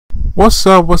What's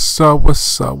up, what's up?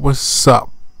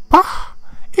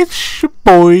 It's your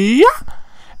boy,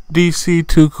 DC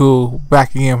Too Cool,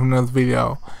 back again from another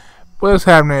video. What's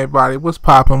happening, everybody? What's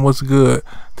poppin'? What's good?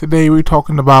 Today we're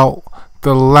talking about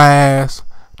the last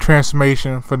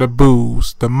transformation for the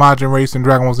Boos, the Majin race in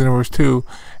Dragonball Xenoverse 2.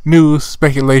 News,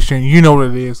 speculation, you know what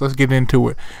it is. Let's get into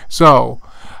it. So,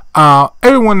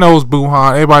 everyone knows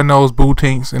Buhan, everybody knows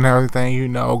Bootinks and everything, you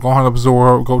know, Gohan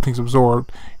absorbed, Gotenks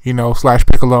absorbed, you know, slash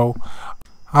Piccolo.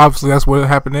 Obviously, that's what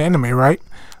happened in anime, right?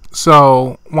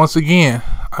 So, once again,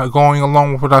 going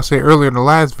along with what I said earlier in the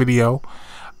last video,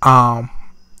 and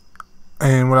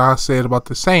what I said about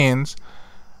the Saiyans,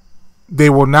 they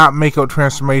will not make up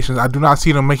transformations. I do not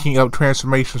see them making up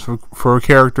transformations for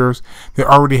characters that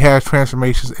already has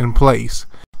transformations in place.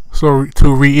 So,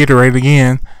 to reiterate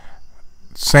again,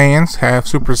 Saiyans have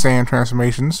Super Saiyan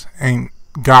transformations and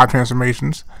God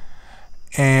transformations,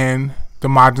 and the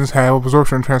Majins have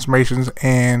absorption transformations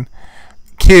and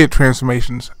kid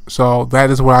transformations. So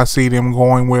that is what I see them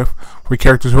going with for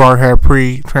characters who already have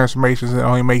pre-transformations. It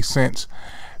only makes sense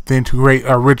then to create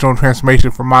an original transformation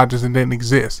for Majins that didn't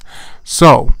exist.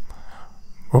 So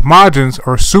with Majins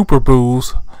or Super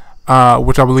Boos,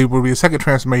 which I believe will be the second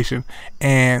transformation,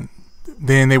 and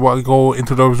then they will go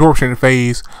into the absorption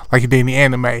phase like it did in the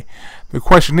anime. The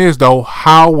question is, though,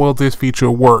 how will this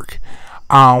feature work?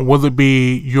 Will it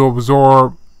be you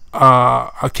absorb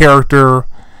a character,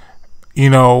 you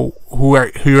know, who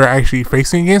you're actually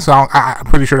facing against? So I'm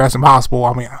pretty sure that's impossible.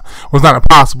 I mean, well, it's not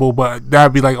impossible, but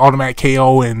that'd be like automatic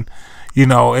KO, and you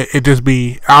know, it just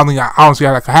be. I don't see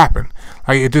how that could happen.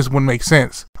 Like, it just wouldn't make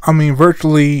sense. I mean,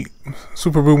 virtually,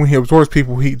 Super Boo, when he absorbs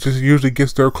people, he just usually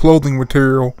gets their clothing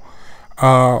material.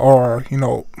 Or, you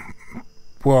know,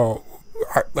 well,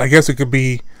 I guess it could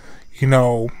be, you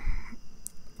know,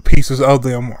 pieces of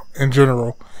them in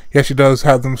general. Yes, he does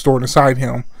have them stored inside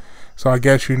him. So I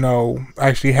guess, you know,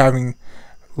 actually having,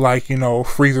 like, you know,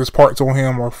 Frieza's parts on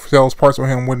him or Cell's parts on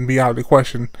him wouldn't be out of the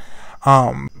question.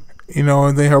 You know,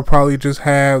 and then he'll probably just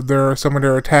have some of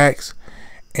their attacks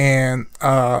and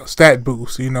stat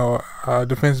boosts, you know,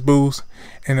 defense boost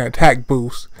and attack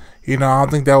boost. You know, I don't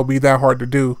think that would be that hard to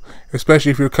do, especially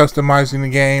if you're customizing the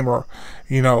game, or,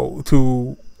 you know,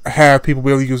 to have people be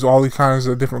able to use all these kinds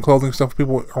of different clothing stuff for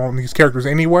people on these characters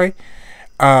anyway.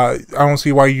 I don't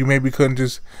see why you maybe couldn't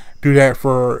just do that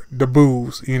for the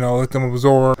Boos, you know, let them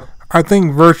absorb. I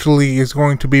think virtually is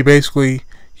going to be basically,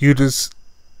 you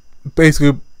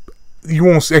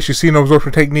won't actually see an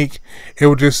absorption technique. It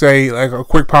will just say like a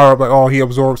quick power up, like, oh, he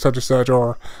absorbed such and such,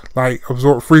 or like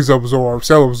Frieza absorbed,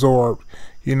 Cell absorbed,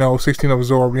 you know, 16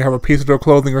 absorbed. You have a piece of their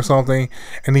clothing or something,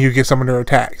 and then you get some of their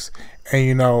attacks, and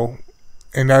you know,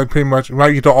 and that pretty much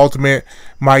might get the ultimate,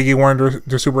 might get one of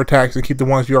their super attacks and keep the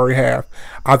ones you already have.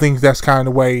 I think that's kind of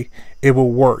the way it will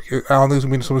work. I don't think it's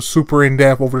gonna be some super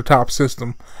in-depth, over-the-top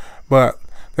system, but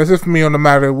that's it for me on the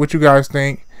matter. What you guys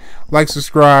think? Like,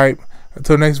 subscribe.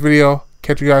 Until next video,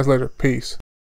 catch you guys later. Peace.